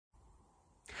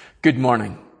Good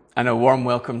morning and a warm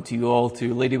welcome to you all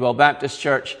to Ladywell Baptist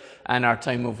Church and our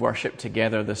time of worship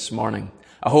together this morning.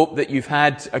 I hope that you've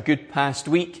had a good past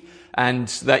week and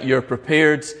that you're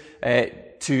prepared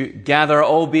to gather,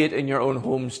 albeit in your own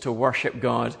homes, to worship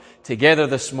God together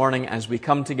this morning as we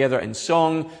come together in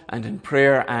song and in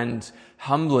prayer and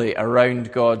humbly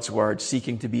around God's Word,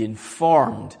 seeking to be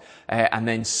informed and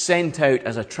then sent out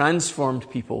as a transformed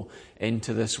people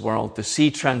into this world to see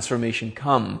transformation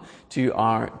come to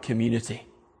our community.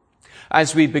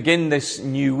 As we begin this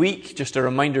new week, just a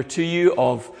reminder to you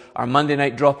of our Monday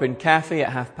night drop-in cafe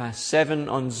at 7:30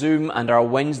 on Zoom and our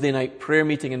Wednesday night prayer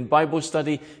meeting and Bible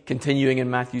study continuing in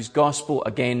Matthew's Gospel,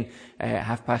 again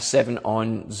at 7:30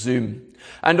 on Zoom.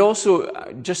 And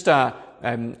also just a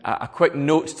quick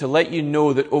note to let you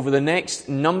know that over the next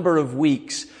number of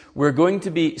weeks, we're going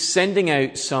to be sending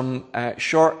out some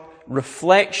short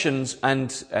reflections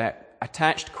and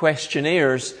attached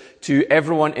questionnaires to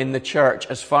everyone in the church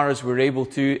as far as we're able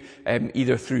to,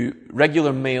 either through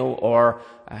regular mail or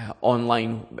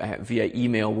online via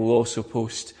email. We'll also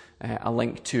post a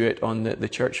link to it on the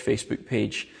church Facebook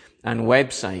page and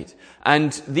website.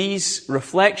 And these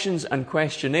reflections and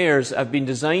questionnaires have been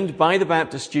designed by the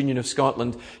Baptist Union of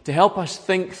Scotland to help us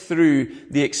think through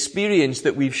the experience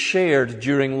that we've shared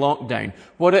during lockdown,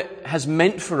 what it has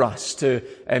meant for us to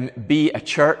be a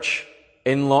church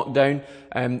in lockdown,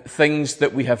 things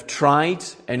that we have tried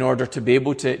in order to be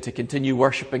able to continue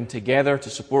worshipping together, to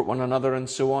support one another and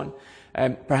so on.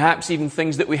 Perhaps even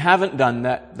things that we haven't done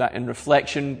that in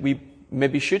reflection we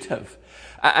maybe should have.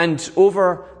 And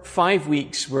over 5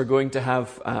 weeks, we're going to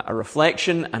have a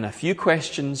reflection and a few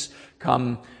questions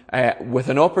come with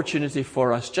an opportunity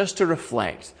for us just to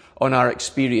reflect on our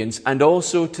experience and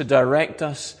also to direct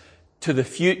us to the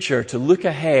future, to look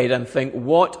ahead and think,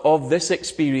 what of this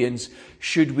experience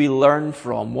should we learn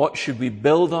from? What should we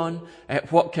build on?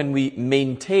 What can we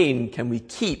maintain? Can we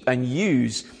keep and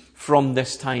use from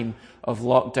this time of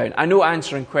lockdown? I know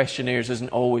answering questionnaires isn't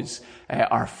always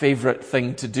our favourite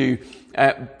thing to do,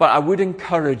 but I would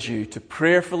encourage you to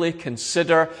prayerfully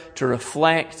consider, to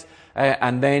reflect,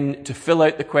 and then to fill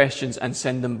out the questions and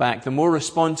send them back. The more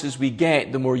responses we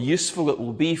get, the more useful it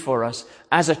will be for us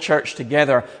as a church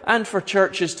together and for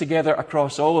churches together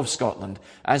across all of Scotland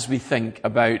as we think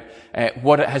about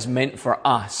what it has meant for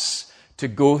us to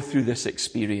go through this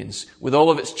experience with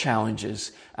all of its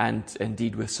challenges and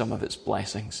indeed with some of its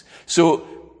blessings. So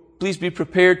please be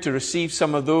prepared to receive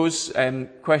some of those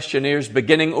questionnaires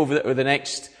beginning over the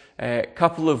next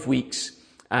couple of weeks.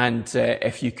 And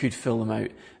if you could fill them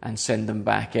out and send them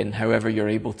back in, however you're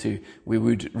able to, we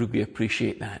would really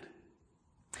appreciate that.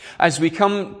 As we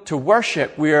come to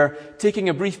worship, we are taking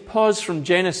a brief pause from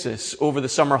Genesis over the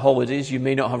summer holidays. You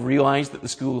may not have realized that the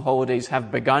school holidays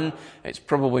have begun. It's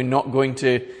probably not going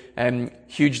to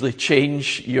hugely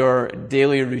change your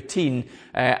daily routine.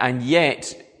 And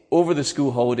yet, over the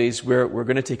school holidays, we're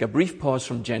going to take a brief pause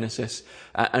from Genesis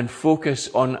and focus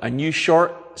on a new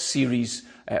short series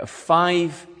of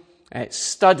 5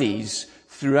 studies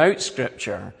throughout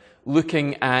Scripture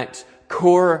looking at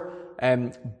core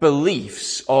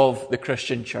beliefs of the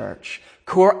Christian church,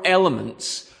 core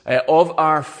elements of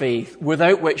our faith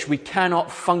without which we cannot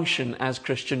function as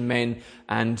Christian men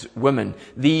and women.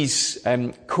 These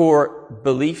core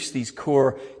beliefs, these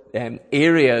core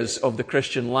areas of the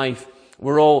Christian life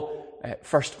were all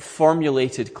first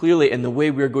formulated clearly in the way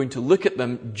we're going to look at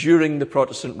them during the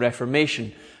Protestant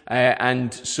Reformation.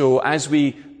 And so as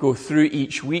we go through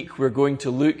each week, we're going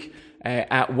to look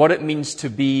at what it means to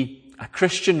be a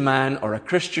Christian man or a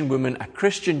Christian woman, a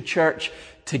Christian church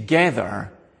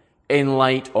together in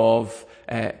light of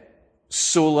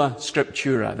sola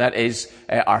scriptura. That is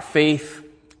our faith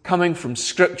coming from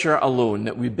Scripture alone,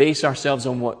 that we base ourselves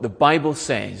on what the Bible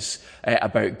says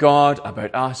about God,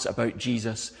 about us, about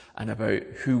Jesus, and about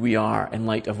who we are in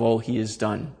light of all He has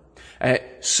done.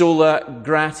 Sola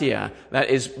gratia, that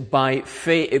is by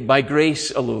faith, by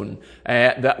grace alone,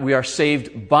 that we are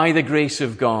saved by the grace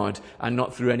of God and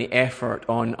not through any effort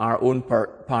on our own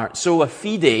part. Sola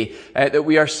fide, that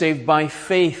we are saved by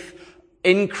faith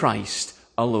in Christ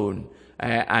alone,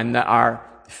 and that our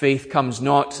faith comes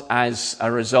not as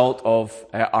a result of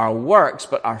our works,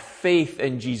 but our faith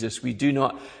in Jesus. We do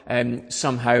not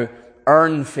somehow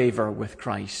earn favour with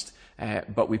Christ,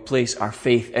 but we place our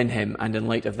faith in Him, and in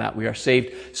light of that we are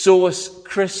saved. Solus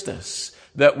Christus,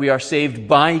 that we are saved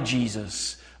by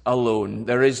Jesus alone.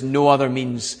 There is no other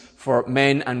means for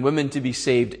men and women to be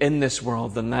saved in this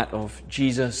world than that of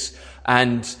Jesus.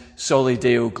 And Soli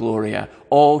Deo Gloria,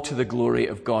 all to the glory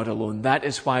of God alone. That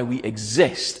is why we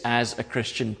exist as a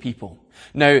Christian people.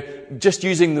 Now, just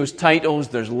using those titles,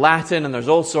 there's Latin and there's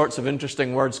all sorts of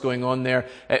interesting words going on there.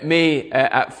 It may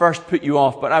at first put you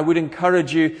off, but I would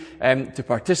encourage you to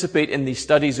participate in these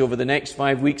studies over the next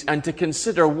 5 weeks and to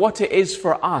consider what it is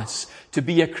for us to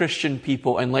be a Christian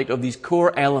people in light of these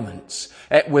core elements,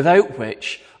 without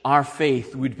which our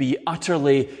faith would be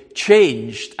utterly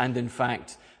changed and, in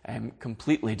fact,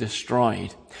 completely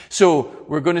destroyed. So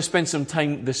we're going to spend some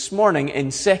time this morning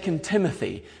in 2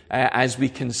 Timothy as we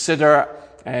consider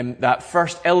that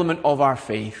first element of our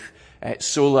faith,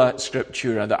 sola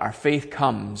scriptura, that our faith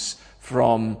comes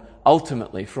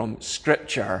ultimately from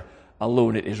Scripture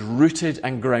alone. It is rooted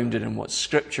and grounded in what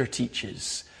Scripture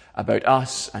teaches about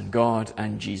us and God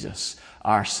and Jesus,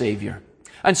 our Saviour.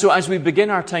 And so as we begin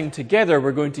our time together,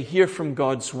 we're going to hear from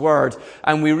God's Word.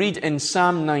 And we read in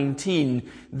Psalm 19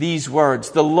 these words,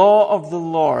 "The law of the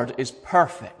Lord is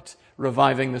perfect,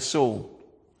 reviving the soul.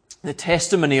 The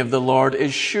testimony of the Lord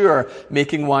is sure,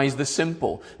 making wise the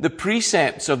simple. The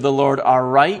precepts of the Lord are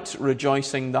right,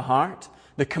 rejoicing the heart.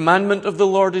 The commandment of the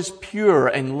Lord is pure,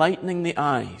 enlightening the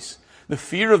eyes. The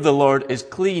fear of the Lord is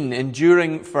clean,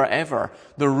 enduring forever.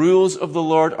 The rules of the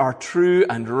Lord are true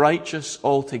and righteous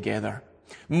altogether.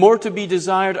 More to be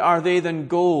desired are they than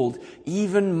gold,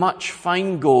 even much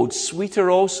fine gold,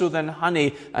 sweeter also than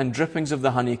honey and drippings of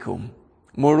the honeycomb.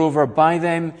 Moreover, by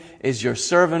them is your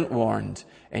servant warned.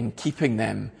 In keeping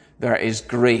them, there is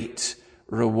great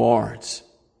reward."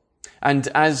 And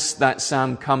as that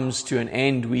psalm comes to an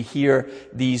end, we hear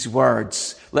these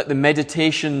words, let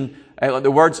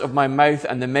the words of my mouth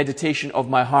and the meditation of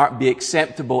my heart be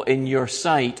acceptable in your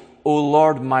sight, O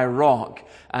Lord, my rock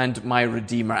and my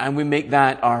Redeemer. And we make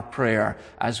that our prayer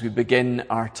as we begin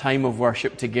our time of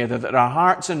worship together, that our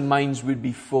hearts and minds would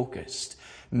be focused,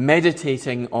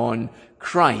 meditating on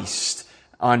Christ,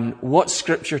 on what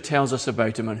Scripture tells us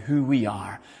about Him and who we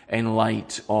are in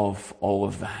light of all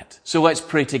of that. So let's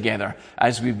pray together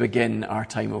as we begin our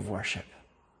time of worship.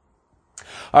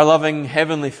 Our loving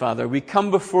Heavenly Father, we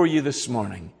come before you this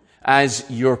morning as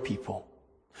your people.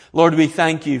 Lord, we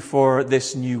thank you for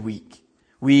this new week.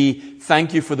 We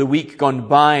thank you for the week gone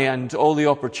by and all the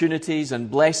opportunities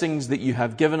and blessings that you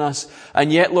have given us.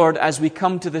 And yet, Lord, as we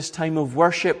come to this time of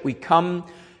worship, we come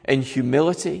in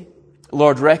humility.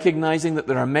 Lord, recognizing that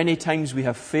there are many times we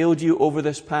have failed you over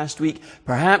this past week,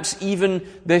 perhaps even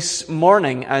this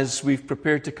morning as we've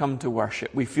prepared to come to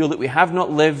worship. We feel that we have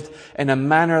not lived in a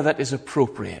manner that is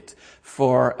appropriate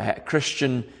for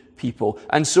Christian people.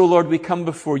 And so, Lord, we come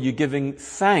before you giving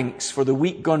thanks for the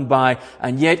week gone by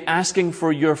and yet asking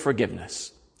for your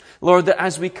forgiveness. Lord, that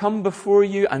as we come before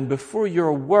you and before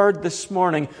your word this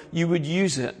morning, you would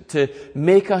use it to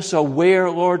make us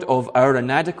aware, Lord, of our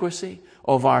inadequacy,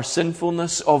 of our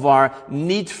sinfulness, of our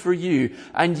need for you.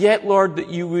 And yet, Lord, that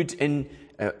you would, in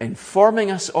informing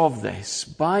us of this,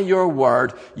 by your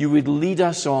word, you would lead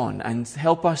us on and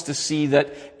help us to see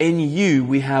that in you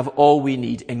we have all we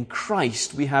need. In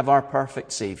Christ we have our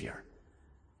perfect Savior.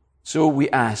 So we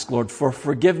ask, Lord, for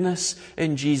forgiveness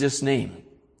in Jesus' name.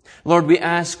 Lord, we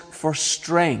ask for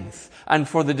strength and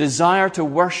for the desire to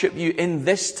worship you in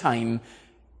this time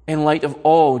in light of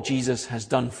all Jesus has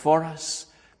done for us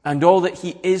and all that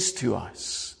he is to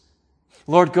us.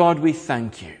 Lord God, we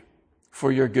thank you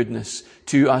for your goodness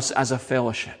to us as a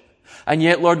fellowship. And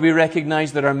yet, Lord, we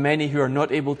recognize there are many who are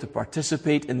not able to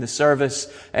participate in the service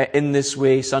in this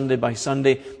way, Sunday by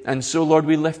Sunday. And so, Lord,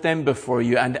 we lift them before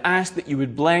you and ask that you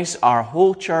would bless our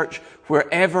whole church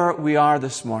wherever we are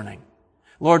this morning.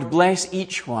 Lord, bless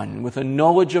each one with a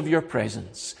knowledge of your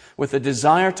presence, with a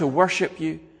desire to worship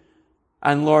you.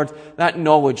 And Lord, that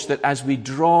knowledge that as we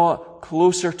draw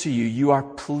closer to you, you are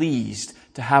pleased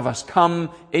to have us come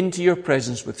into your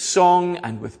presence with song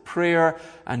and with prayer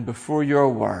and before your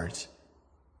word.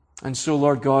 And so,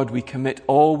 Lord God, we commit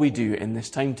all we do in this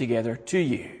time together to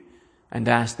you and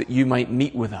ask that you might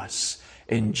meet with us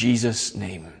in Jesus'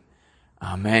 name.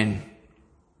 Amen.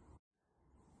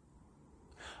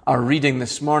 Our reading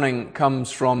this morning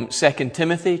comes from 2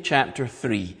 Timothy chapter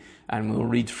 3, and we'll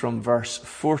read from verse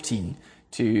 14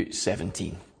 to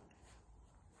 17.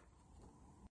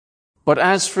 But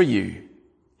as for you,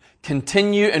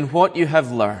 continue in what you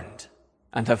have learned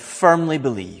and have firmly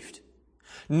believed,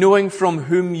 knowing from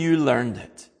whom you learned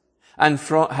it, and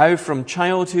how from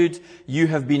childhood you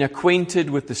have been acquainted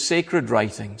with the sacred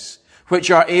writings, which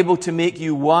are able to make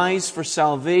you wise for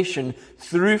salvation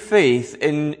through faith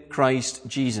in Christ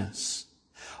Jesus.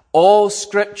 All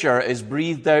Scripture is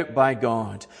breathed out by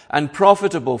God and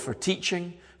profitable for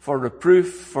teaching, for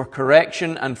reproof, for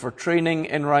correction, and for training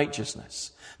in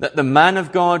righteousness, that the man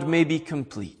of God may be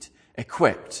complete,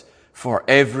 equipped for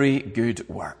every good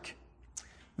work.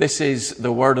 This is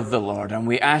the word of the Lord, and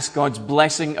we ask God's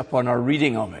blessing upon our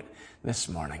reading of it this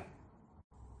morning.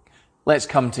 Let's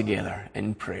come together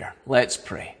in prayer. Let's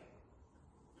pray.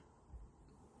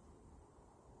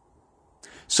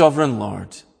 Sovereign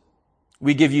Lord,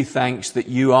 we give you thanks that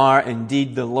you are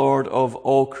indeed the Lord of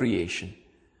all creation.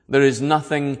 There is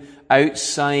nothing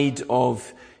outside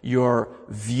of your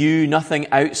view, nothing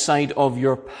outside of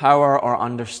your power or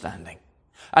understanding.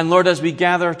 And Lord, as we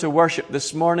gather to worship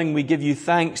this morning, we give you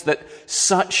thanks that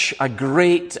such a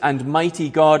great and mighty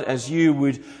God as you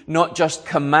would not just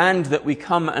command that we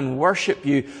come and worship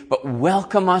you, but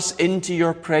welcome us into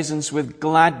your presence with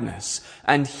gladness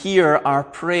and hear our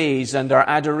praise and our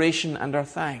adoration and our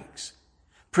thanks.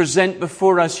 Present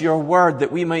before us your word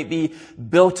that we might be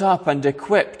built up and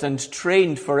equipped and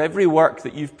trained for every work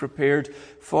that you've prepared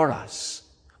for us.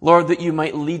 Lord, that you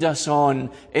might lead us on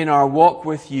in our walk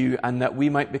with you and that we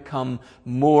might become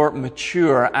more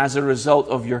mature as a result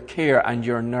of your care and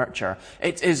your nurture.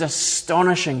 It is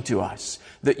astonishing to us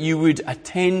that you would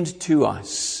attend to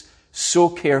us so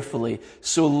carefully,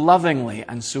 so lovingly,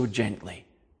 and so gently.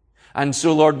 And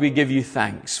so, Lord, we give you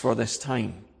thanks for this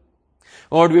time.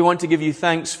 Lord, we want to give you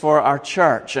thanks for our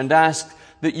church and ask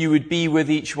that you would be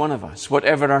with each one of us,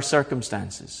 whatever our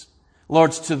circumstances.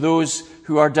 Lord, to those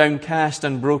who are downcast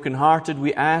and broken-hearted,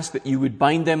 we ask that you would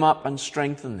bind them up and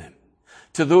strengthen them.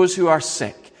 To those who are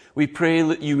sick, we pray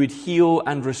that you would heal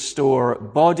and restore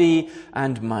body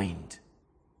and mind.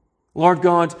 Lord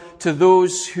God, to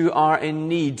those who are in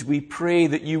need, we pray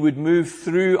that you would move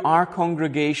through our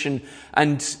congregation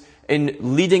and in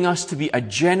leading us to be a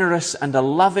generous and a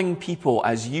loving people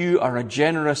as you are a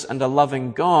generous and a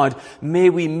loving God. May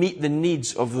we meet the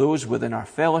needs of those within our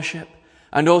fellowship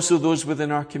and also those within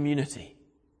our community.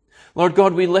 Lord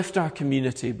God, we lift our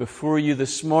community before you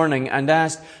this morning and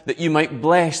ask that you might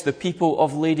bless the people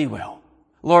of Ladywell.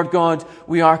 Lord God,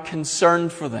 we are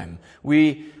concerned for them.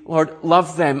 We, Lord,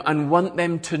 love them and want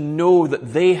them to know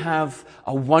that they have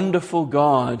a wonderful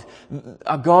God,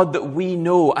 a God that we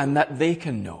know and that they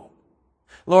can know.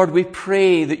 Lord, we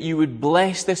pray that you would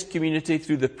bless this community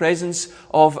through the presence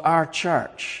of our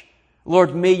church.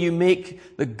 Lord, may you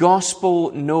make the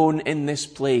gospel known in this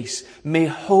place. May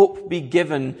hope be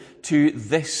given to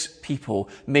this people.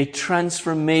 May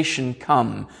transformation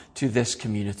come to this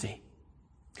community.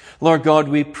 Lord God,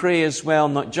 we pray as well,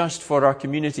 not just for our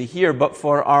community here, but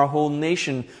for our whole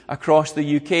nation across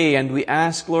the UK. And we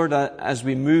ask, Lord, as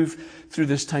we move through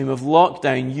this time of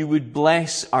lockdown, you would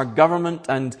bless our government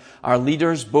and our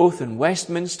leaders, both in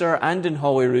Westminster and in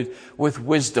Holyrood, with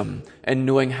wisdom in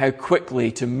knowing how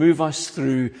quickly to move us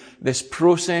through this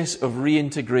process of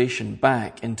reintegration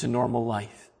back into normal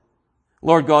life.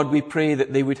 Lord God, we pray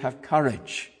that they would have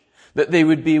courage, that they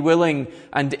would be willing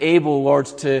and able, Lord,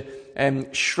 to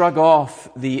shrug off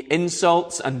the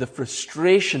insults and the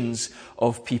frustrations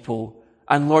of people,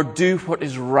 and Lord, do what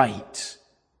is right,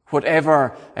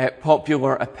 whatever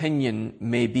popular opinion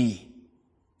may be.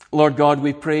 Lord God,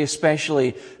 we pray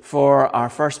especially for our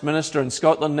First Minister in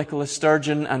Scotland, Nicola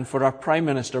Sturgeon, and for our Prime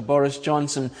Minister, Boris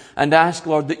Johnson, and ask,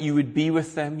 Lord, that you would be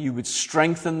with them, you would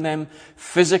strengthen them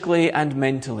physically and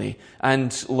mentally,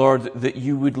 and Lord, that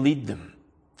you would lead them.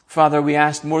 Father, we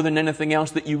ask more than anything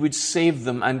else that you would save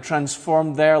them and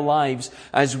transform their lives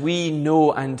as we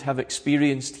know and have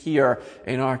experienced here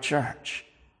in our church.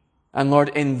 And Lord,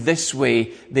 in this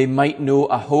way, they might know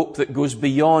a hope that goes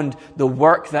beyond the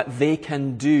work that they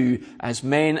can do as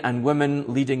men and women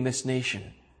leading this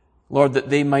nation. Lord, that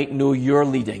they might know your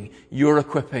leading, your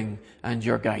equipping, and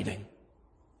your guiding.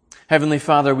 Heavenly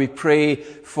Father, we pray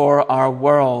for our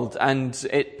world, and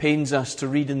it pains us to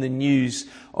read in the news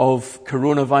of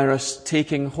coronavirus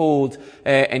taking hold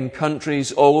in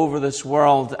countries all over this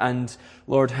world and,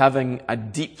 Lord, having a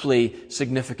deeply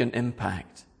significant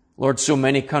impact. Lord, so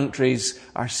many countries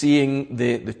are seeing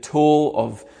the toll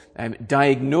of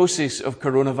diagnosis of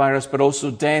coronavirus, but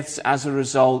also deaths as a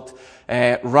result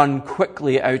run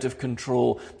quickly out of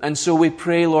control. And so we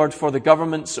pray, Lord, for the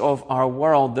governments of our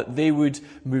world that they would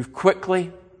move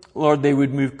quickly, Lord, they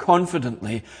would move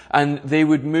confidently, and they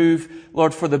would move,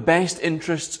 Lord, for the best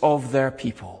interests of their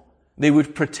people. They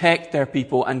would protect their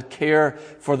people and care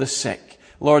for the sick.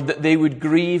 Lord, that they would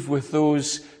grieve with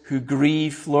those who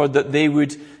grieve. Lord, that they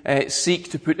would seek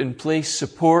to put in place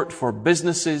support for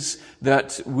businesses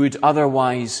that would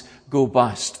otherwise go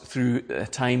bust through a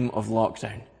time of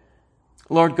lockdown.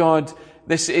 Lord God,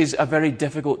 this is a very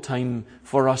difficult time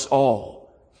for us all.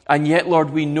 And yet,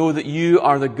 Lord, we know that you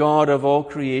are the God of all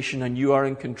creation and you are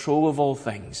in control of all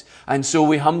things. And so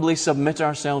we humbly submit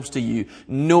ourselves to you,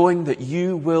 knowing that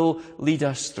you will lead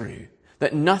us through,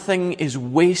 that nothing is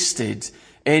wasted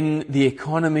in the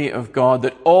economy of God,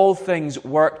 that all things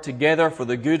work together for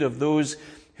the good of those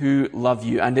who love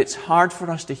you. And it's hard for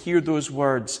us to hear those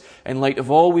words in light of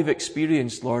all we've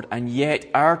experienced, Lord, and yet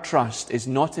our trust is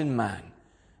not in man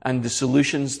and the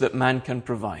solutions that man can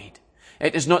provide.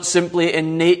 It is not simply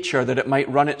in nature that it might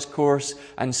run its course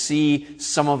and see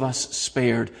some of us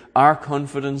spared. Our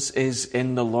confidence is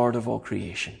in the Lord of all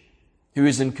creation, who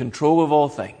is in control of all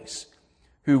things,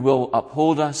 who will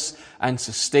uphold us and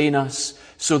sustain us,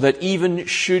 so that even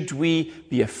should we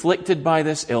be afflicted by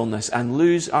this illness and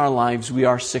lose our lives, we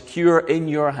are secure in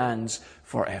your hands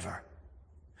forever.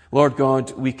 Lord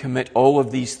God, we commit all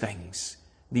of these things,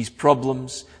 these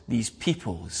problems, these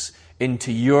peoples,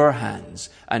 into your hands,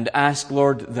 and ask,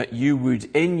 Lord, that you would,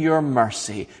 in your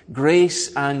mercy,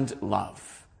 grace and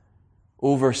love,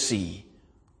 oversee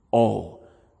all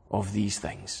of these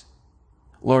things.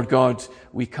 Lord God,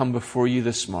 we come before you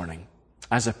this morning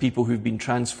as a people who've been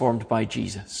transformed by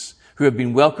Jesus, who have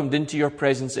been welcomed into your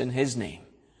presence in his name.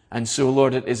 And so,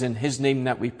 Lord, it is in his name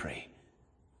that we pray.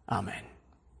 Amen.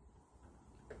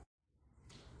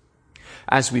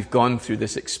 As we've gone through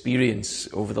this experience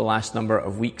over the last number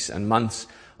of weeks and months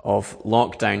of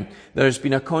lockdown, there's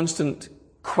been a constant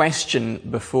question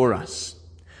before us.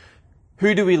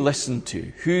 Who do we listen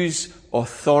to? Whose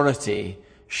authority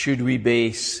should we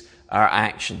base our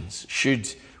actions?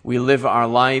 Should we live our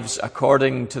lives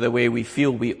according to the way we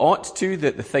feel we ought to,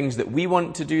 the things that we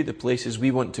want to do, the places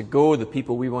we want to go, the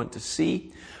people we want to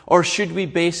see? Or should we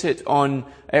base it on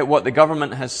what the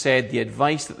government has said, the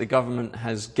advice that the government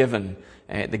has given,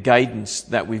 the guidance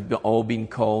that we've all been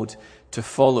called to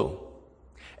follow?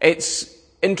 It's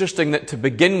interesting that to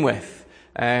begin with,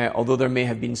 although there may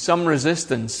have been some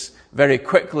resistance, very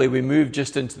quickly we moved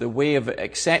just into the way of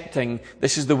accepting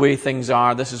this is the way things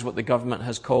are, this is what the government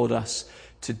has called us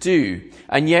to do.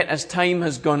 And yet as time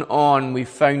has gone on, we've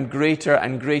found greater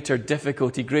and greater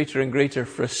difficulty, greater and greater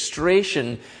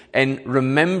frustration in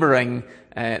remembering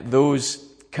those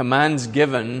commands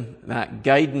given, that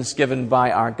guidance given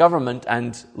by our government,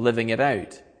 and living it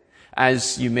out.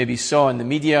 As you maybe saw in the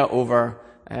media over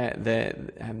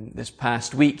this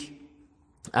past week,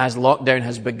 as lockdown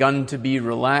has begun to be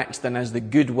relaxed and as the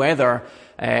good weather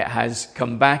has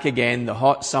come back again, the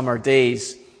hot summer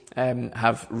days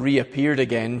have reappeared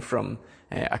again from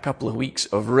a couple of weeks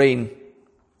of rain,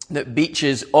 that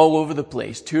beaches all over the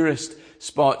place, tourist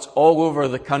spots all over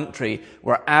the country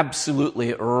were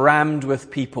absolutely rammed with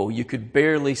people. You could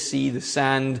barely see the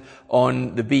sand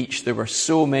on the beach. There were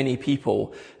so many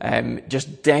people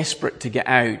just desperate to get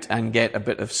out and get a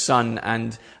bit of sun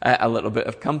and a little bit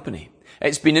of company.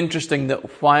 It's been interesting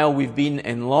that while we've been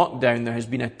in lockdown, there has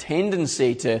been a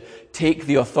tendency to take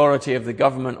the authority of the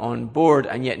government on board,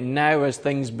 and yet now as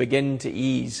things begin to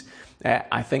ease,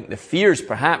 I think the fears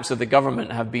perhaps of the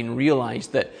government have been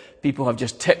realized, that people have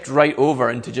just tipped right over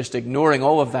into just ignoring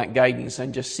all of that guidance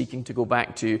and just seeking to go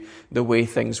back to the way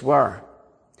things were.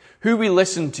 Who we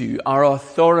listen to, our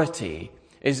authority,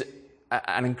 is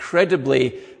an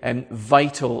incredibly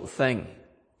vital thing.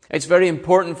 It's very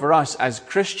important for us as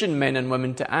Christian men and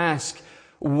women to ask,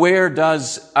 where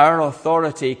does our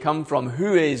authority come from?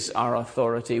 Who is our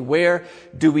authority? Where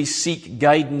do we seek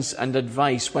guidance and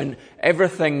advice when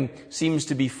everything seems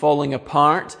to be falling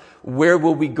apart? Where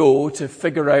will we go to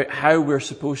figure out how we're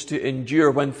supposed to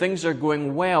endure? When things are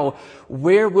going well,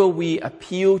 where will we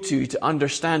appeal to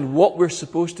understand what we're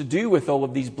supposed to do with all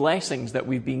of these blessings that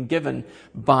we've been given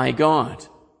by God?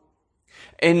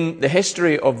 In the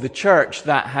history of the church,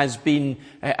 that has been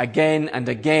again and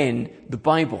again the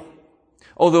Bible.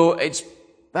 Although it's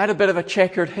had a bit of a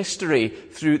checkered history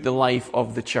through the life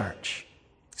of the church.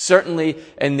 Certainly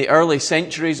in the early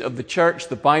centuries of the church,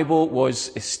 the Bible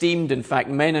was esteemed. In fact,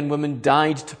 men and women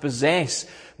died to possess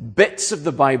bits of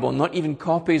the Bible, not even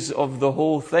copies of the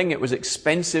whole thing. It was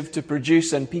expensive to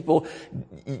produce, and people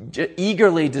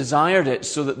eagerly desired it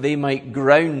so that they might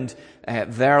ground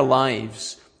their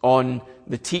lives on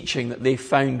the teaching that they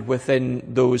found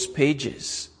within those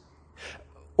pages.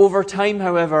 Over time,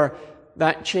 however,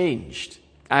 that changed.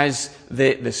 As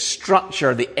the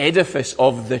structure, the edifice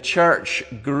of the church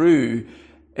grew,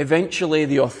 eventually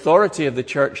the authority of the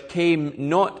church came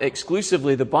not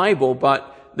exclusively the Bible,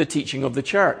 but the teaching of the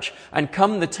church. And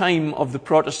come the time of the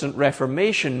Protestant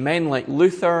Reformation, men like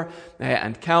Luther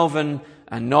and Calvin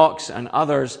and Knox and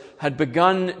others had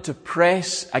begun to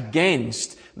press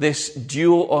against this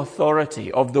dual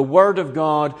authority of the Word of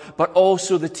God, but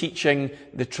also the teaching,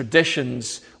 the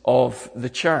traditions of the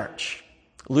church.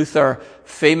 Luther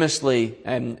famously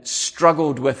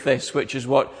struggled with this, which is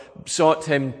what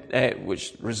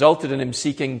which resulted in him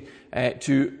seeking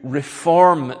to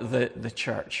reform the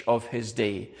church of his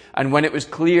day. And when it was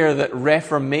clear that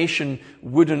reformation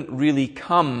wouldn't really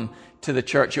come to the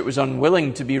church, it was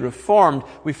unwilling to be reformed,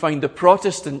 we find the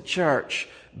Protestant church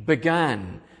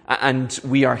began. And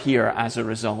we are here as a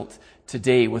result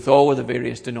today with all of the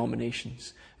various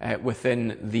denominations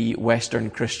within the Western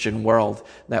Christian world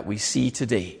that we see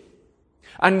today.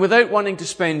 And without wanting to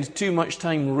spend too much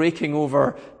time raking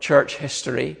over church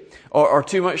history or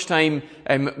too much time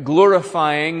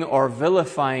glorifying or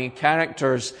vilifying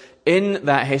characters in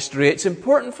that history, it's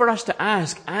important for us to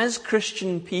ask, as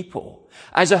Christian people,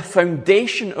 as a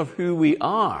foundation of who we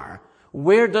are,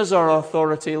 where does our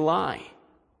authority lie?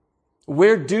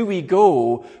 Where do we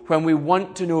go when we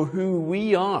want to know who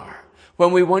we are?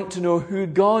 When we want to know who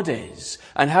God is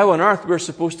and how on earth we're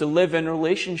supposed to live in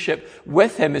relationship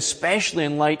with Him, especially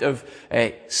in light of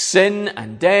sin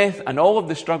and death and all of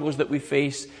the struggles that we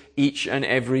face each and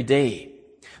every day.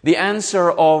 The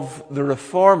answer of the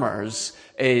Reformers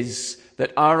is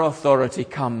that our authority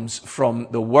comes from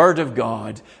the Word of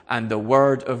God and the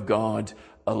Word of God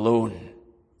alone.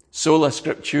 Sola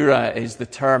Scriptura is the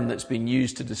term that's been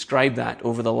used to describe that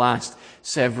over the last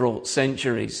several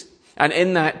centuries. And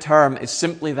in that term is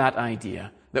simply that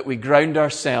idea that we ground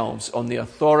ourselves on the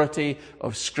authority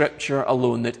of Scripture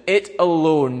alone, that it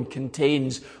alone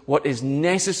contains what is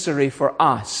necessary for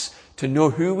us to know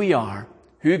who we are,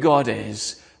 who God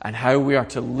is, and how we are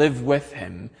to live with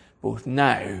Him both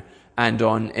now and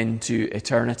on into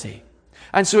eternity.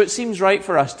 And so it seems right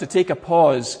for us to take a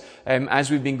pause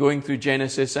as we've been going through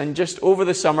Genesis and just over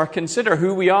the summer consider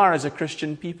who we are as a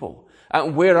Christian people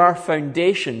and where our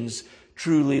foundations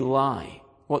truly lie,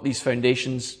 what these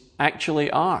foundations actually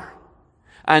are.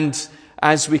 And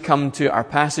as we come to our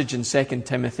passage in 2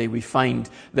 Timothy, we find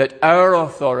that our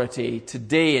authority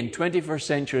today in 21st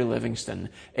century Livingston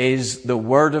is the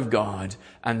Word of God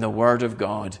and the Word of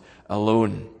God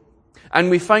alone. And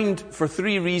we find for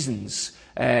three reasons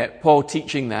Paul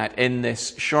teaching that in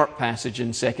this short passage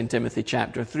in 2 Timothy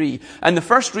chapter 3. And the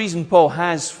first reason Paul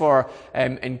has for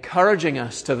encouraging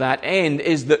us to that end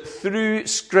is that through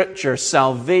Scripture,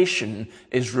 salvation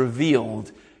is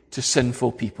revealed to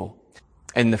sinful people.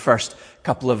 In the first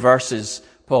couple of verses,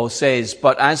 Paul says,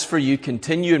 "But as for you,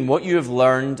 continue in what you have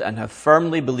learned and have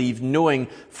firmly believed, knowing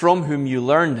from whom you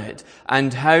learned it,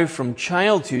 and how from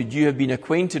childhood you have been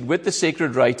acquainted with the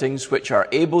sacred writings, which are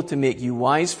able to make you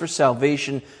wise for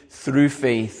salvation through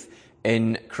faith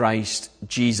in Christ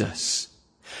Jesus."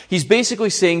 He's basically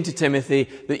saying to Timothy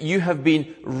that you have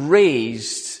been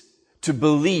raised to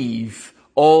believe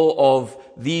all of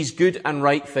these good and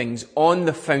right things on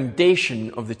the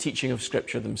foundation of the teaching of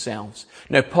Scripture themselves.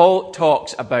 Now, Paul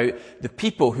talks about the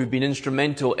people who've been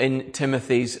instrumental in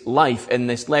Timothy's life in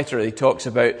this letter. He talks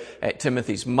about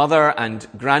Timothy's mother and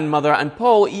grandmother, and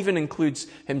Paul even includes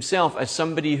himself as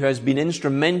somebody who has been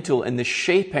instrumental in the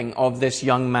shaping of this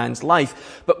young man's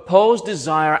life. But Paul's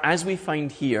desire, as we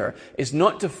find here, is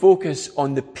not to focus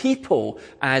on the people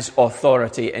as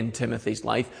authority in Timothy's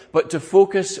life, but to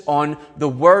focus on the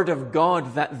Word of God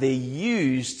that they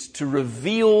used to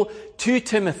reveal to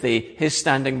Timothy his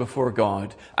standing before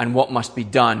God and what must be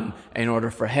done in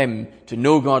order for him to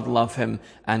know God, love Him,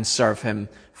 and serve Him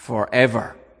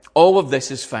forever. All of this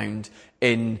is found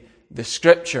in the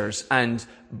Scriptures, and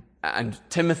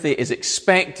Timothy is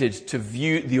expected to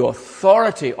view the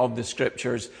authority of the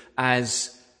Scriptures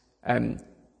as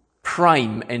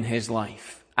prime in his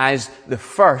life, as the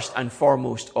first and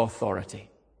foremost authority.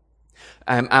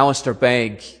 Alistair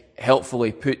Begg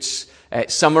helpfully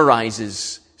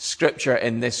summarizes Scripture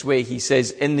in this way. He says,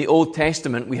 in the Old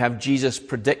Testament we have Jesus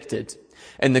predicted.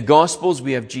 In the Gospels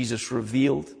we have Jesus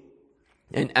revealed.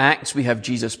 In Acts we have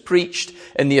Jesus preached.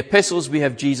 In the Epistles we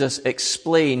have Jesus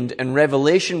explained. In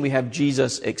Revelation we have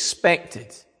Jesus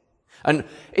expected. And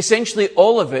essentially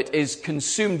all of it is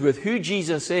consumed with who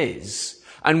Jesus is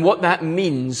and what that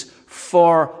means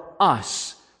for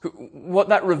us. What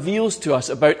that reveals to us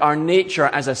about our nature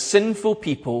as a sinful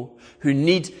people who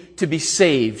need to be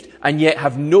saved and yet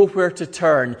have nowhere to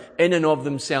turn in and of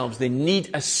themselves. They need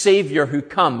a Savior who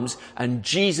comes, and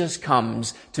Jesus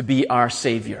comes to be our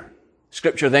Savior.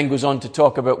 Scripture then goes on to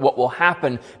talk about what will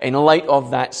happen in light of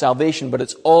that salvation, but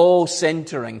it's all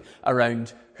centering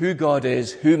around who God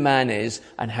is, who man is,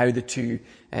 and how the two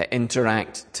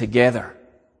interact together.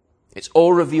 It's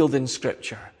all revealed in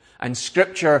Scripture. And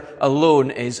Scripture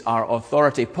alone is our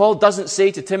authority. Paul doesn't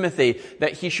say to Timothy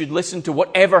that he should listen to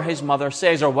whatever his mother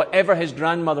says or whatever his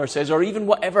grandmother says or even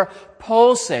whatever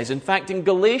Paul says. In fact, in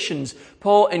Galatians,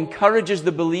 Paul encourages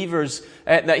the believers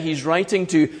that he's writing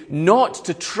to not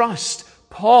to trust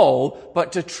Paul,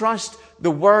 but to trust the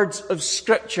words of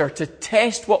Scripture, to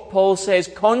test what Paul says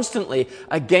constantly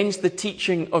against the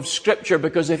teaching of Scripture,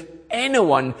 because if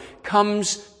anyone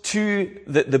comes to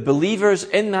the believers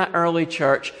in that early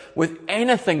church with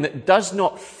anything that does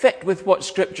not fit with what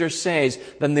Scripture says,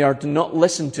 then they are to not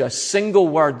listen to a single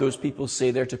word those people say.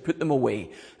 They're to put them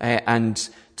away and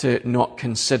to not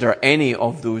consider any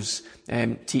of those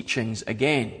teachings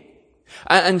again.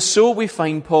 And so we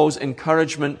find Paul's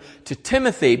encouragement to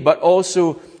Timothy, but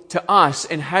also to us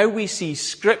in how we see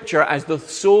Scripture as the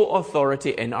sole authority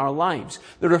in our lives.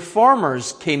 The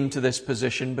Reformers came to this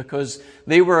position because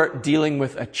they were dealing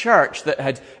with a church that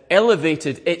had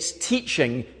elevated its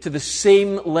teaching to the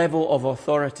same level of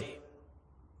authority.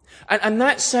 And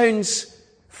that sounds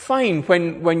fine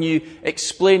when you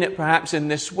explain it perhaps in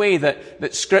this way,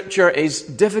 that Scripture is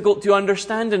difficult to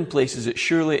understand in places. It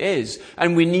surely is.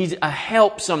 And we need a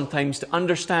help sometimes to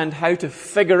understand how to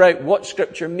figure out what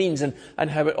Scripture means and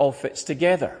how it all fits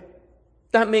together.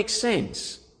 That makes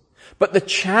sense. But the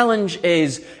challenge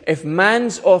is, if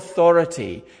man's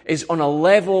authority is on a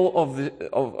level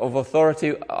of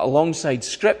authority alongside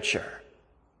Scripture,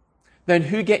 then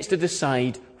who gets to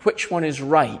decide which one is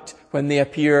right when they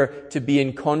appear to be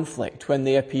in conflict, when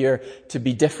they appear to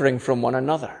be differing from one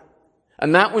another?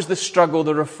 And that was the struggle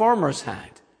the Reformers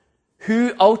had.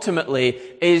 Who ultimately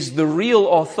is the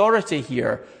real authority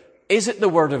here? Is it the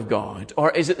Word of God,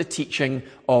 or is it the teaching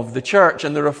of the church?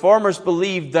 And the Reformers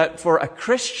believed that for a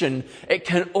Christian, it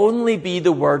can only be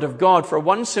the Word of God for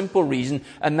one simple reason,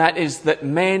 and that is that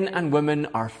men and women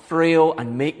are frail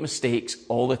and make mistakes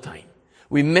all the time.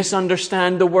 We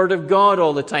misunderstand the Word of God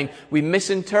all the time. We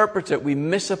misinterpret it. We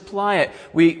misapply it.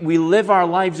 We live our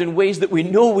lives in ways that we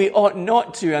know we ought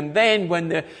not to. And then when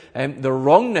the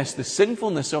wrongness, the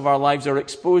sinfulness of our lives are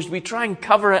exposed, we try and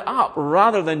cover it up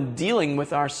rather than dealing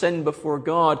with our sin before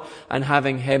God and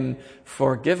having Him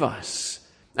forgive us.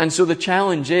 And so the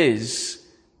challenge is,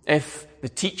 if the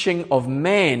teaching of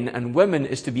men and women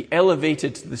is to be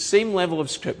elevated to the same level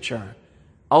of Scripture,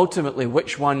 ultimately,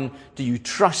 which one do you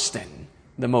trust in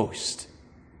the most?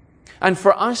 And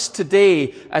for us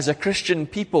today as a Christian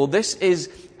people, this is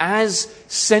as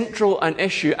central an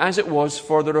issue as it was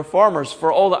for the Reformers,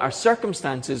 for all that our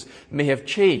circumstances may have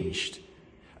changed.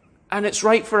 And it's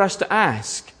right for us to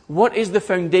ask, what is the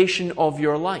foundation of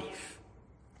your life?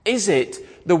 Is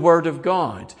it the Word of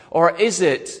God? Or is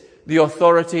it the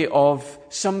authority of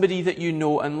somebody that you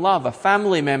know and love, a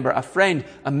family member, a friend,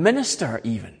 a minister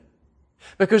even?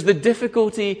 Because the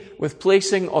difficulty with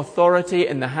placing authority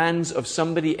in the hands of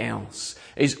somebody else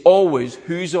is always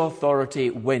whose authority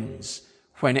wins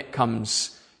when it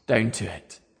comes down to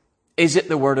it. Is it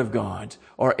the Word of God,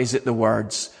 or is it the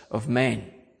words of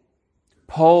men?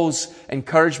 Paul's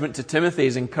encouragement to Timothy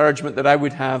is encouragement that I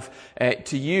would have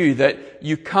to you, that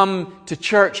you come to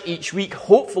church each week.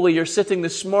 Hopefully you're sitting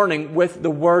this morning with the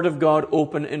Word of God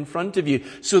open in front of you,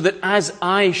 so that as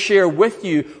I share with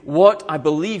you what I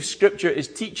believe Scripture is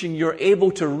teaching, you're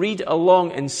able to read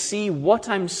along and see what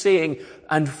I'm saying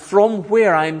and from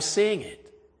where I'm saying it.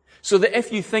 So that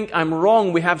if you think I'm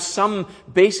wrong, we have some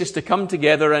basis to come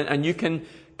together and you can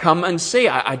come and say,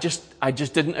 I just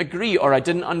didn't agree, or I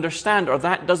didn't understand, or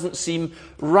that doesn't seem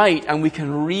right. And we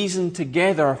can reason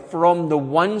together from the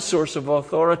one source of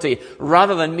authority,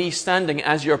 rather than me standing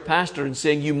as your pastor and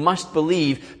saying, you must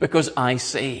believe because I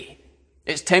say.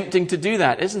 It's tempting to do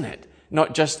that, isn't it?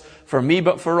 Not just for me,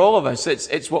 but for all of us.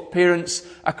 It's what parents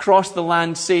across the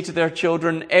land say to their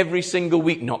children every single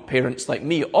week. Not parents like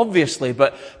me, obviously,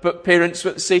 but parents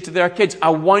say to their kids,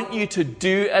 I want you to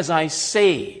do as I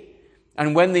say.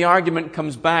 And when the argument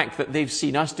comes back that they've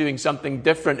seen us doing something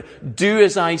different, do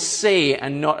as I say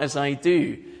and not as I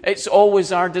do. It's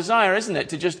always our desire, isn't it,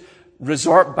 to just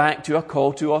resort back to a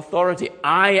call to authority.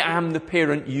 I am the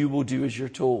parent, you will do as you're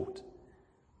told.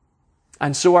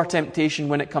 And so our temptation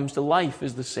when it comes to life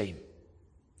is the same.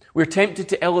 We're tempted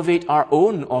to elevate our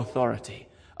own authority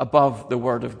above the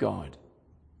Word of God.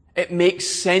 It makes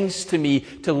sense to me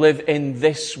to live in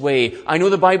this way. I know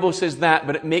the Bible says that,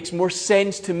 but it makes more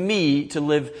sense to me to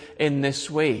live in this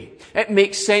way. It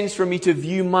makes sense for me to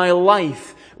view my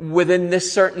life within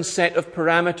this certain set of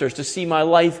parameters, to see my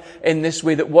life in this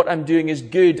way, that what I'm doing is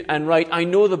good and right. I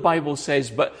know the Bible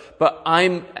says, but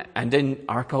and in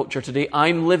our culture today,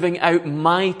 I'm living out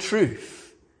my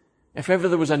truth. If ever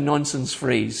there was a nonsense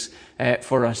phrase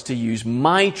for us to use,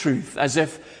 my truth, as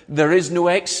if there is no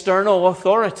external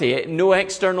authority, no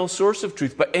external source of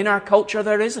truth, but in our culture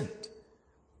there isn't.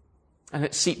 And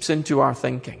it seeps into our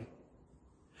thinking.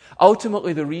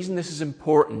 Ultimately, the reason this is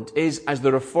important is, as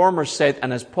the Reformer said,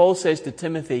 and as Paul says to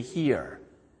Timothy here,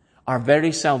 our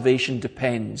very salvation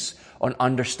depends on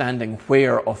understanding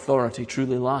where authority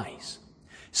truly lies.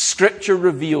 Scripture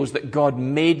reveals that God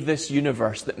made this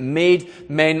universe, that made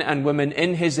men and women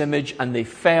in His image, and they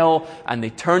fell and they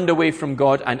turned away from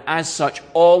God, and as such,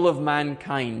 all of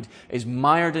mankind is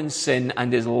mired in sin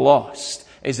and is lost,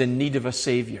 is in need of a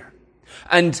Savior.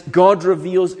 And God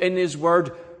reveals in His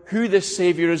Word who this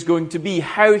Savior is going to be,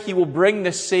 how He will bring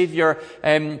this Savior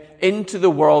into the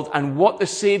world, and what the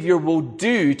Savior will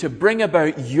do to bring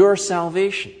about your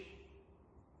salvation.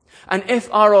 And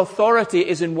if our authority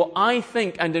is in what I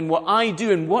think and in what I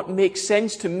do and what makes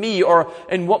sense to me or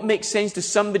in what makes sense to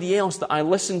somebody else that I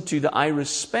listen to, that I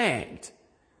respect,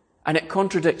 and it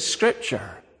contradicts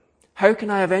Scripture, how can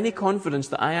I have any confidence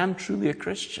that I am truly a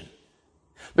Christian?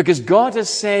 Because God has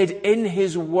said in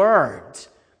His Word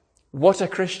what a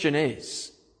Christian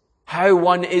is, how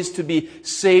one is to be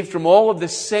saved from all of the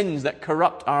sins that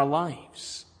corrupt our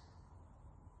lives.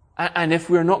 And if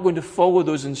we're not going to follow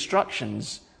those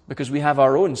instructions, because we have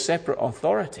our own separate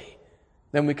authority,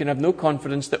 then we can have no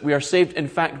confidence that we are saved. In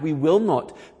fact, we will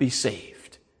not be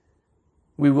saved.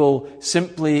 We will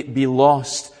simply be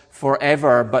lost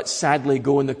forever, but sadly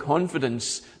go in the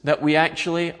confidence that we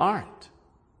actually aren't.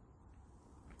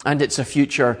 And it's a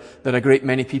future that a great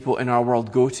many people in our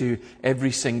world go to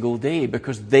every single day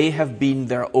because they have been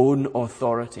their own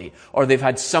authority, or they've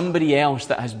had somebody else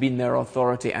that has been their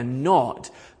authority and not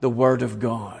the Word of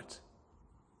God.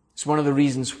 It's one of the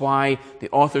reasons why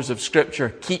the authors of Scripture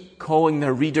keep calling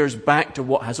their readers back to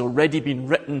what has already been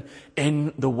written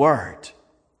in the Word.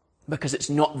 Because it's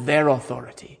not their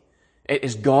authority. It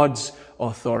is God's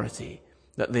authority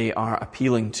that they are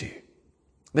appealing to.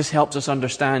 This helps us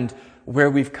understand where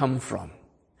we've come from.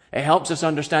 It helps us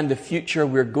understand the future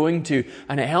we're going to,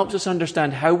 and it helps us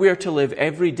understand how we are to live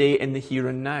every day in the here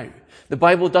and now. The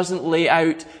Bible doesn't lay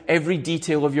out every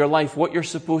detail of your life, what you're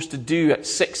supposed to do at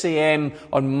 6 a.m.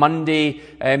 on Monday,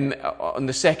 on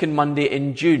the second Monday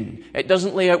in June. It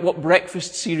doesn't lay out what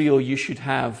breakfast cereal you should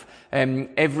have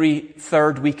every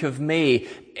third week of May.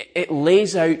 It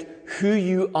lays out who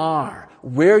you are,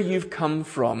 where you've come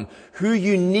from, who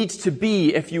you need to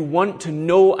be if you want to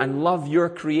know and love your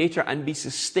Creator and be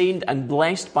sustained and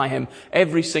blessed by Him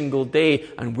every single day,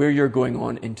 and where you're going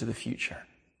on into the future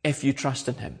if you trust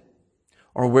in Him,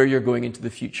 or where you're going into the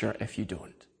future if you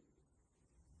don't.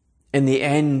 In the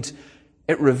end,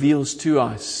 it reveals to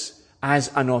us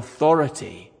as an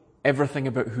authority everything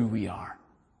about who we are.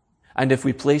 And if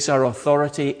we place our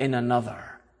authority in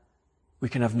another, we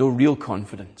can have no real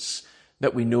confidence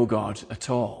that we know God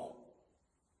at all.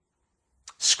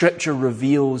 Scripture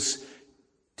reveals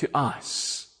to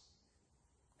us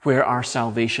where our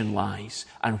salvation lies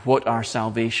and what our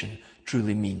salvation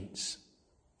truly means.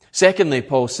 Secondly,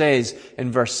 Paul says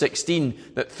in verse 16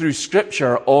 that through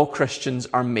Scripture all Christians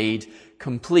are made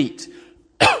complete.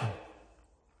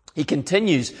 He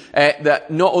continues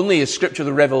that not only is Scripture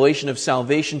the revelation of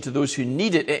salvation to those who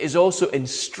need it, it is also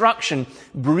instruction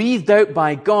breathed out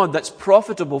by God that's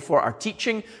profitable for our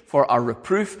teaching, for our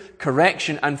reproof,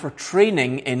 correction, and for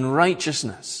training in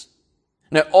righteousness.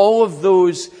 Now, all of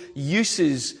those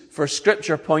uses for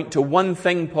Scripture point to one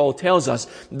thing Paul tells us,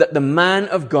 that the man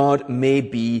of God may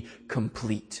be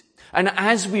complete. And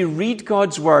as we read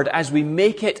God's Word, as we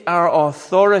make it our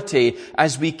authority,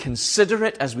 as we consider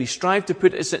it, as we strive to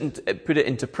put it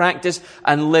into practice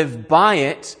and live by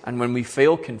it, and when we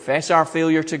fail, confess our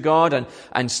failure to God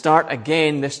and start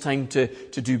again, this time to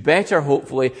do better,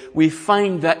 hopefully, we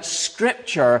find that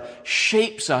Scripture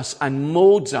shapes us and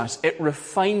molds us. It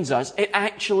refines us. It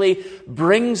actually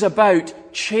brings about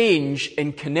change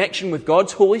in connection with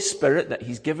God's Holy Spirit that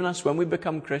He's given us when we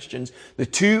become Christians. The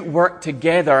two work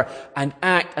together and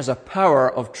act as a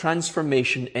power of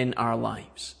transformation in our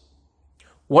lives.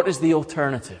 What is the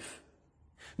alternative?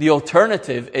 The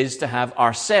alternative is to have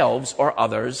ourselves or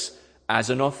others as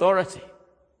an authority.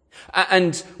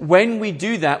 And when we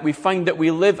do that, we find that we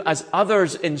live as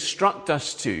others instruct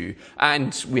us to,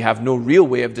 and we have no real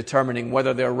way of determining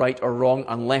whether they're right or wrong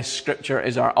unless Scripture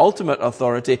is our ultimate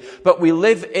authority. But we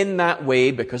live in that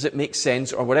way because it makes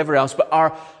sense or whatever else. But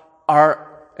our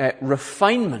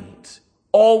refinement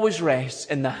always rests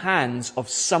in the hands of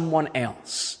someone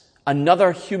else,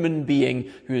 another human being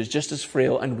who is just as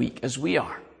frail and weak as we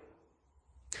are.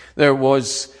 There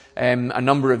was a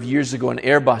number of years ago an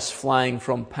Airbus flying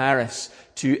from Paris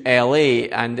to LA,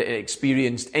 and it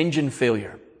experienced engine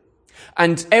failure.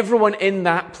 And everyone in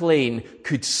that plane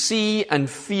could see and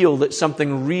feel that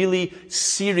something really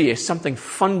serious, something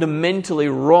fundamentally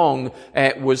wrong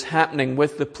was happening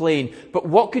with the plane. But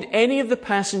what could any of the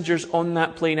passengers on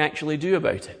that plane actually do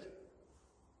about it?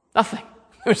 Nothing.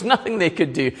 There was nothing they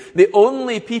could do. The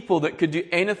only people that could do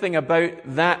anything about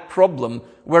that problem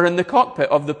were in the cockpit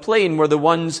of the plane, were the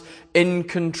ones in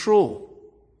control.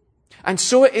 And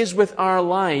so it is with our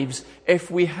lives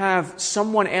if we have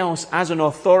someone else as an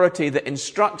authority that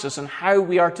instructs us on how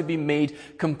we are to be made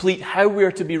complete, how we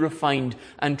are to be refined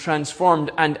and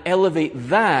transformed, and elevate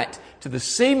that to the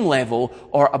same level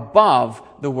or above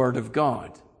the Word of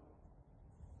God.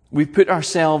 We put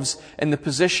ourselves in the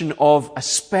position of a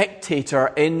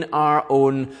spectator in our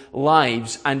own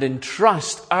lives and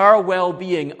entrust our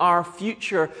well-being, our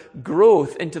future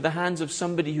growth into the hands of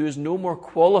somebody who is no more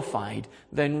qualified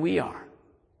than we are.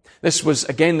 This was,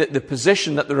 again, the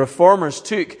position that the Reformers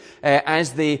took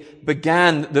as they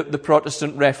began the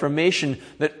Protestant Reformation,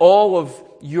 that all of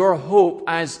your hope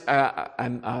as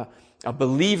a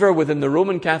believer within the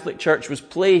Roman Catholic Church was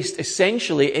placed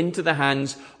essentially into the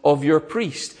hands of your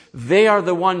priest. They are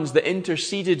the ones that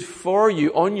interceded for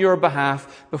you on your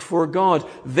behalf before God.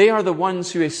 They are the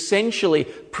ones who essentially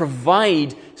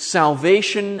provide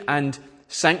salvation and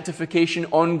sanctification,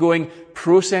 ongoing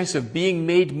process of being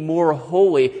made more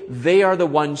holy. They are the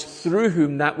ones through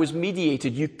whom that was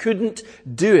mediated. You couldn't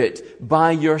do it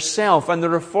by yourself. And the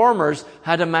Reformers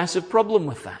had a massive problem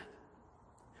with that.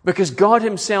 Because God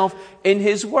Himself in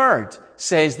His Word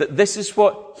says that this is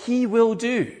what He will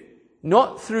do.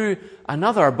 Not through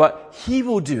another, but He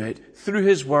will do it through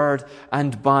His Word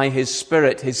and by His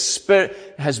Spirit. His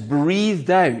Spirit has breathed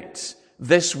out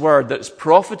this Word that's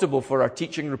profitable for our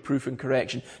teaching, reproof, and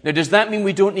correction. Now, does that mean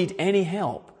we don't need any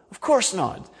help? Of course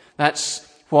not. That's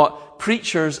what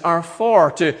preachers are for,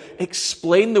 to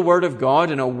explain the Word of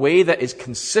God in a way that is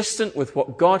consistent with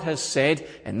what God has said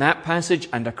in that passage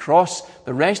and across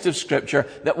the rest of Scripture,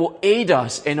 that will aid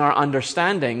us in our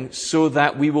understanding so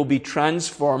that we will be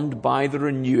transformed by the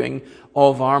renewing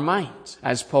of our minds,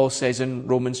 as Paul says in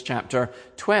Romans chapter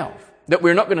 12. That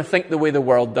we're not going to think the way the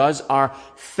world does. Our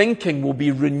thinking will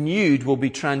be renewed, will be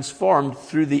transformed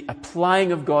through the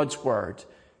applying of God's Word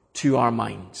to our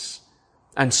minds.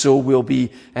 And so we'll be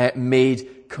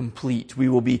made complete. We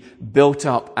will be built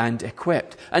up and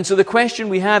equipped. And so the question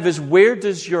we have is, where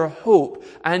does your hope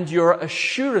and your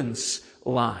assurance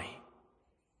lie?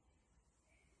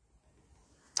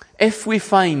 If we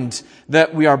find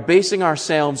that we are basing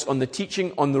ourselves on the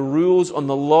teaching, on the rules, on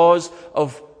the laws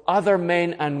of other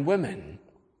men and women,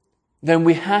 then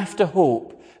we have to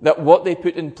hope that what they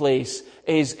put in place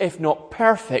is, if not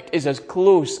perfect, is as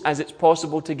close as it's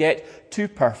possible to get to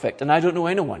perfect. And I don't know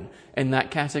anyone in that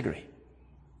category.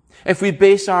 If we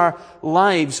base our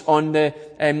lives on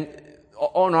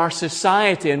our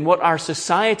society and what our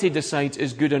society decides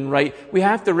is good and right, we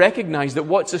have to recognize that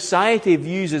what society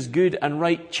views as good and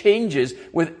right changes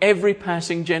with every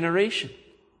passing generation.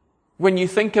 When you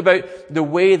think about the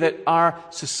way that our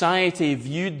society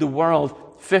viewed the world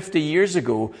 50 years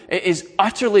ago, it is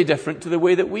utterly different to the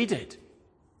way that we did.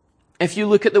 If you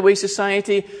look at the way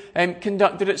society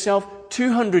conducted itself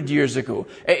 200 years ago,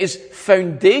 it is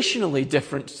foundationally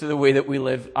different to the way that we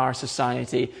live our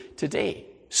society today.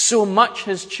 So much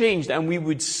has changed, and we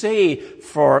would say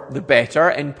for the better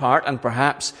in part, and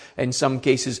perhaps in some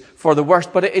cases for the worse,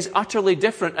 but it is utterly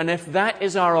different. And if that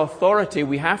is our authority,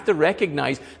 we have to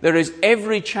recognize there is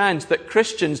every chance that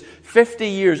Christians 50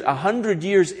 years, 100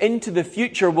 years into the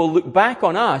future will look back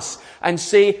on us and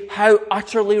say how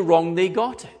utterly wrong they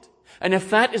got it. And if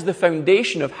that is the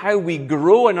foundation of how we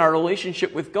grow in our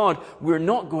relationship with God, we're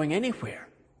not going anywhere.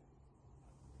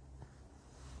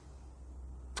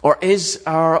 Or is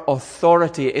our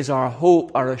authority, is our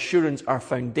hope, our assurance, our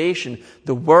foundation,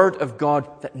 the Word of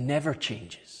God that never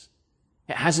changes?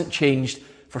 It hasn't changed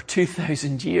for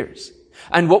 2,000 years.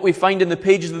 And what we find in the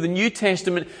pages of the New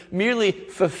Testament merely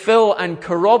fulfill and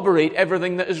corroborate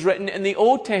everything that is written in the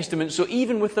Old Testament. So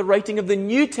even with the writing of the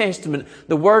New Testament,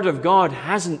 the Word of God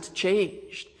hasn't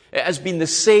changed. It has been the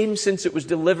same since it was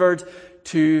delivered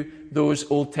to those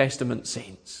Old Testament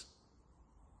saints.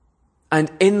 And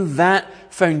in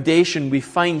that foundation, we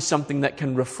find something that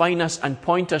can refine us and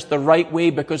point us the right way,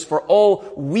 because for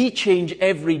all we change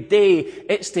every day,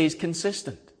 it stays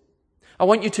consistent. I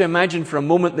want you to imagine for a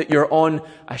moment that you're on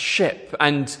a ship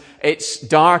and it's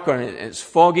dark or it's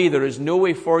foggy. There is no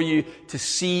way for you to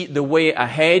see the way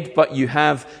ahead, but you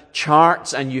have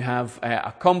charts and you have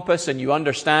a compass and you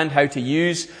understand how to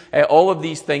use all of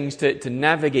these things to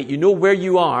navigate. You know where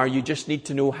you are, you just need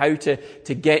to know how to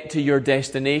get to your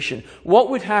destination. What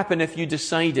would happen if you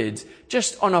decided,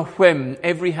 just on a whim,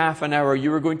 every half an hour,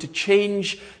 you were going to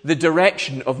change the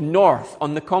direction of north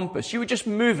on the compass? You would just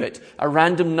move it a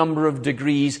random number of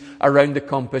degrees around the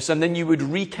compass, and then you would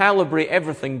recalibrate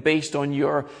everything based on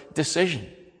your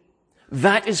decision.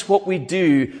 That is what we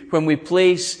do when we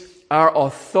place our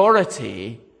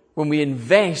authority, when we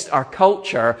invest our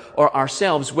culture or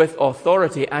ourselves with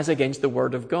authority as against the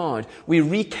Word of God. We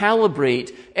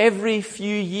recalibrate every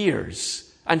few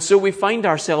years. And so we find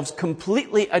ourselves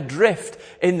completely adrift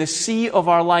in the sea of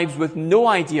our lives with no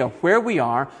idea where we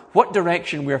are, what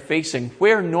direction we're facing,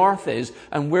 where north is,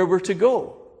 and where we're to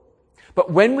go.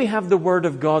 But when we have the Word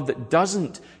of God that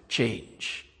doesn't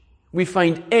change, we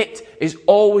find it is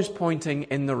always pointing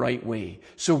in the right way.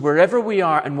 So wherever we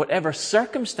are and whatever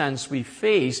circumstance we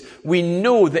face, we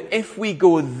know that if we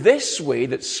go this way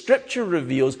that Scripture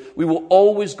reveals, we will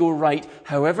always go right,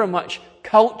 however much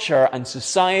culture and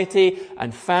society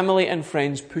and family and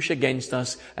friends push against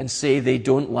us and say they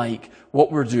don't like what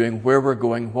we're doing, where we're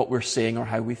going, what we're saying, or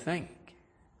how we think.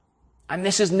 And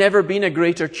this has never been a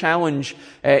greater challenge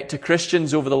to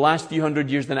Christians over the last few hundred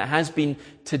years than it has been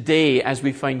today, as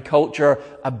we find culture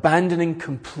abandoning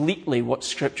completely what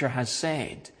Scripture has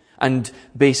said and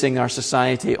basing our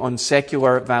society on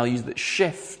secular values that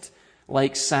shift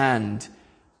like sand,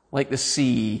 like the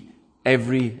sea,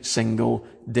 every single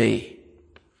day.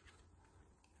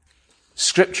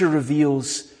 Scripture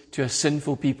reveals to a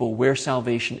sinful people where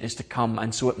salvation is to come,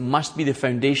 and so it must be the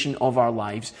foundation of our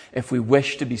lives if we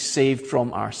wish to be saved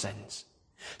from our sins.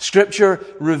 Scripture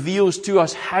reveals to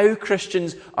us how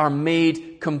Christians are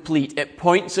made complete. It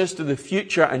points us to the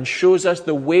future and shows us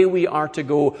the way we are to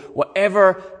go,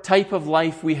 whatever type of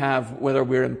life we have, whether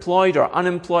we're employed or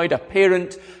unemployed, a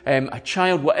parent, a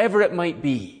child, whatever it might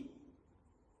be.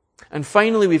 And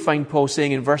finally, we find Paul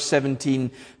saying in verse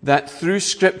 17 that through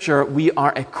Scripture we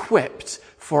are equipped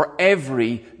for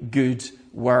every good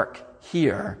work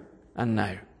here and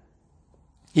now.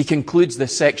 He concludes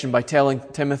this section by telling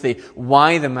Timothy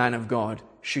why the man of God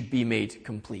should be made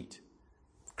complete,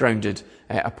 grounded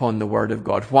upon the Word of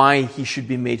God, why he should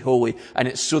be made holy, and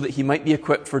it's so that he might be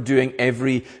equipped for doing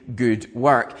every good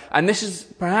work. And this is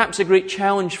perhaps a great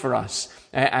challenge for us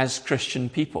as Christian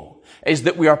people, is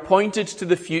that we are pointed to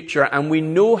the future and we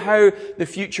know how the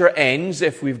future ends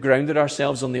if we've grounded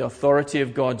ourselves on the authority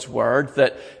of God's Word,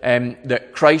 that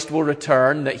Christ will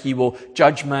return, that He will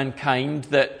judge mankind,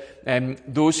 that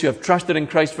those who have trusted in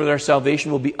Christ for their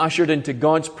salvation will be ushered into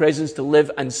God's presence to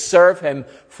live and serve Him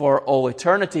for all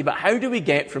eternity. But how do we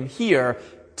get from here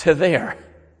to there?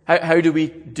 How do we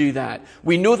do that?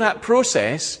 We know that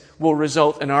process will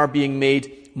result in our being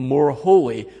made more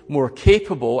holy, more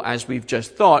capable, as we've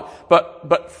just thought.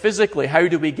 But physically, how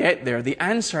do we get there? The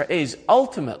answer is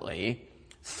ultimately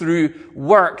through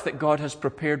work that God has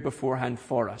prepared beforehand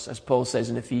for us, as Paul says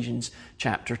in Ephesians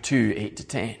chapter 2,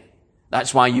 8-10.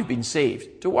 That's why you've been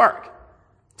saved, to work,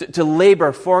 to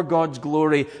labor for God's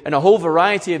glory in a whole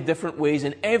variety of different ways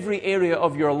in every area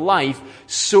of your life,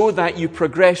 so that you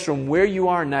progress from where you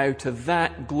are now to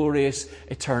that glorious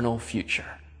eternal future.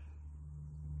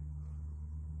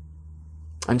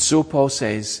 And so Paul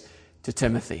says to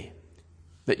Timothy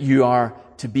that you are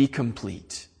to be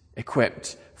complete,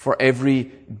 equipped for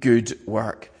every good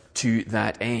work to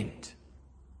that end.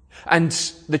 And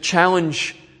the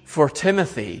challenge for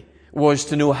Timothy was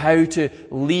to know how to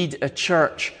lead a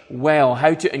church well,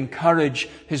 how to encourage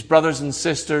his brothers and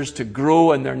sisters to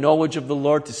grow in their knowledge of the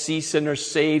Lord, to see sinners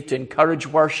saved, to encourage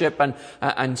worship,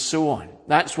 and so on.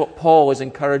 That's what Paul is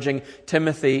encouraging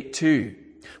Timothy to.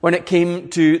 When it came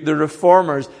to the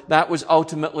reformers, that was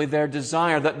ultimately their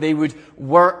desire, that they would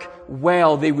work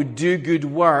well, they would do good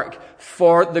work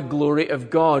for the glory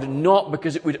of God, not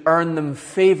because it would earn them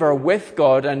favor with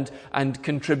God and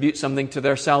contribute something to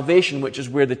their salvation, which is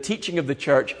where the teaching of the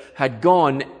church had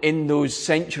gone in those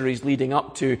centuries leading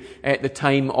up to the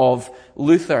time of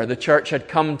Luther. The church had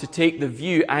come to take the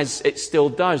view, as it still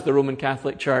does, the Roman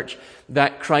Catholic Church,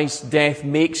 that Christ's death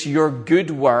makes your good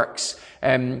works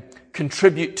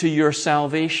contribute to your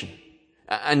salvation.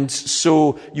 And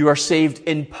so you are saved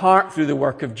in part through the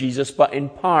work of Jesus, but in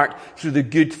part through the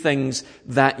good things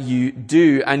that you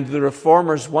do. And the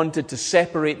reformers wanted to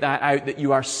separate that out, that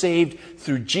you are saved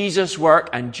through Jesus' work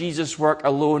and Jesus' work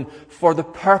alone, for the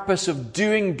purpose of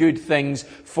doing good things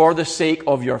for the sake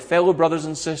of your fellow brothers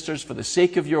and sisters, for the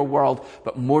sake of your world,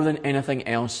 but more than anything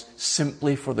else,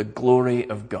 simply for the glory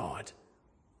of God.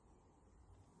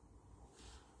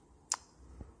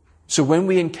 So when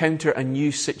we encounter a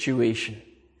new situation,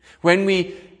 when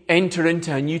we enter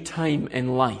into a new time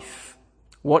in life,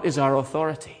 what is our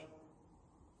authority?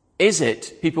 Is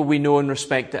it people we know and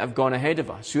respect that have gone ahead of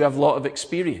us, who have a lot of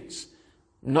experience?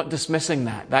 I'm not dismissing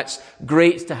that. That's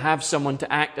great to have someone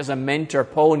to act as a mentor.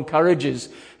 Paul encourages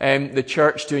the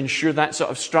church to ensure that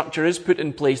sort of structure is put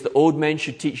in place, that old men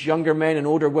should teach younger men and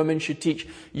older women should teach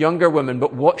younger women.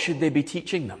 But what should they be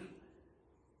teaching them?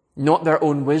 Not their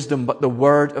own wisdom, but the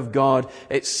Word of God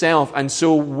itself. And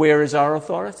so where is our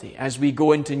authority? As we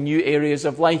go into new areas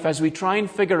of life, as we try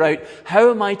and figure out,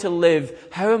 how am I to live?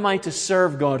 How am I to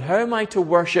serve God? How am I to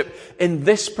worship in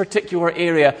this particular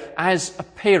area as a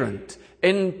parent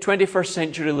in 21st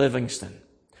century Livingston?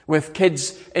 With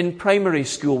kids in primary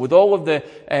school, with all of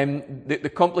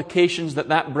the complications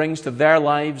that brings to their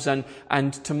lives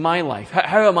and to my life.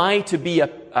 How am I to be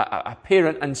a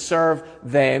parent and serve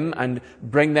them and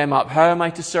bring them up? How am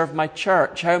I to serve my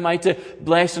church? How am I to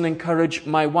bless and encourage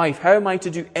my wife? How am I to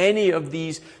do any of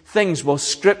these things? Well,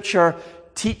 Scripture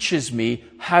teaches me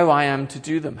how I am to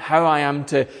do them, how I am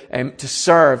to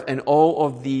serve in all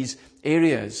of these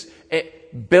areas. It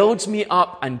builds me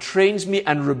up and trains me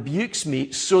and rebukes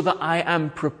me so that I am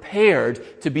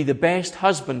prepared to be the best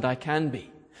husband I can be,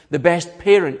 the best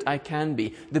parent I can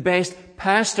be, the best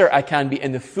pastor I can be,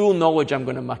 in the full knowledge I'm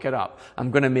going to muck it up. I'm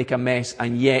going to make a mess,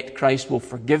 and yet Christ will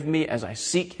forgive me as I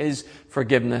seek His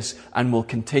forgiveness and will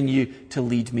continue to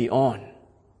lead me on.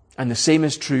 And the same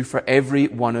is true for every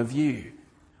one of you.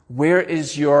 Where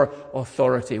is your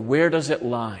authority? Where does it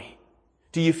lie?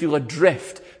 Do you feel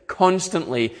adrift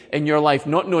constantly in your life,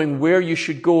 not knowing where you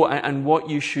should go and what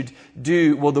you should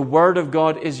do? Well, the Word of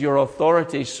God is your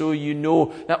authority, so you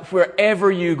know that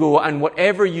wherever you go and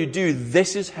whatever you do,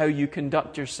 this is how you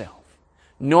conduct yourself.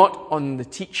 Not on the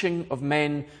teaching of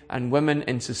men and women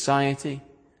in society,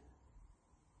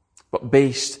 but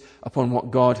based upon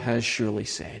what God has surely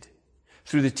said.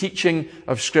 Through the teaching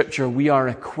of Scripture, we are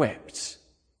equipped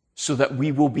so that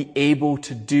we will be able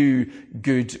to do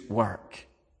good work.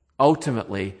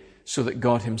 Ultimately, so that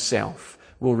God Himself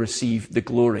will receive the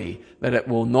glory, that it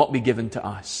will not be given to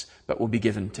us, but will be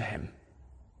given to Him.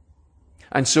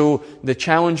 And so the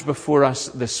challenge before us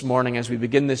this morning as we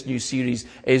begin this new series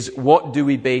is, what do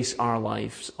we base our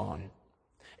lives on?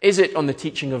 Is it on the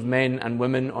teaching of men and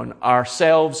women, on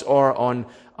ourselves or on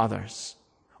others?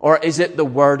 Or is it the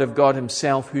Word of God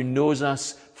Himself, who knows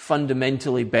us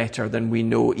fundamentally better than we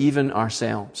know even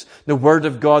ourselves? The Word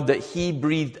of God that He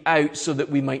breathed out so that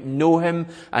we might know Him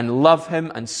and love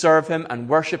Him and serve Him and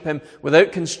worship Him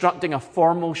without constructing a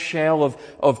formal shell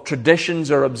of traditions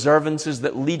or observances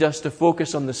that lead us to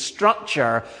focus on the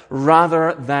structure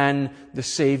rather than the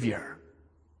Savior.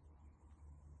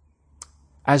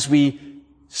 As we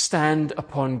stand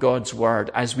upon God's Word,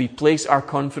 as we place our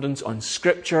confidence on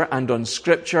Scripture and on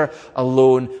Scripture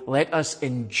alone, let us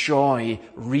enjoy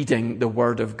reading the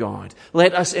Word of God.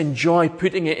 Let us enjoy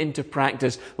putting it into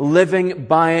practice, living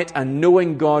by it and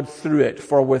knowing God through it.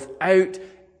 For without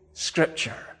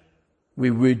Scripture, we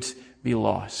would be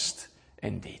lost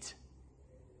indeed.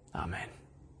 Amen.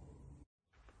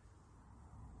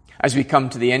 As we come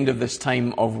to the end of this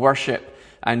time of worship,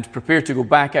 and prepare to go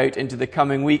back out into the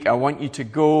coming week, I want you to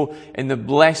go in the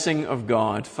blessing of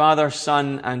God, Father,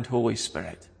 Son, and Holy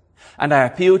Spirit. And I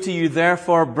appeal to you,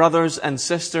 therefore, brothers and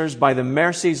sisters, by the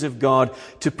mercies of God,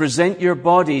 to present your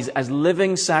bodies as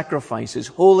living sacrifices,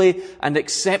 holy and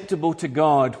acceptable to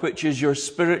God, which is your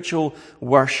spiritual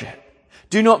worship.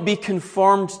 Do not be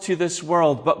conformed to this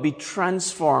world, but be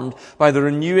transformed by the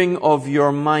renewing of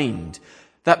your mind,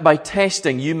 that by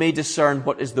testing you may discern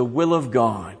what is the will of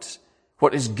God,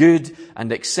 what is good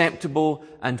and acceptable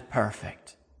and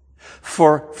perfect.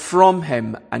 For from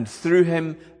Him and through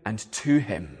Him and to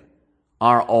Him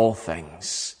are all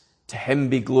things. To Him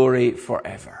be glory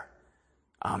forever.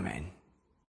 Amen.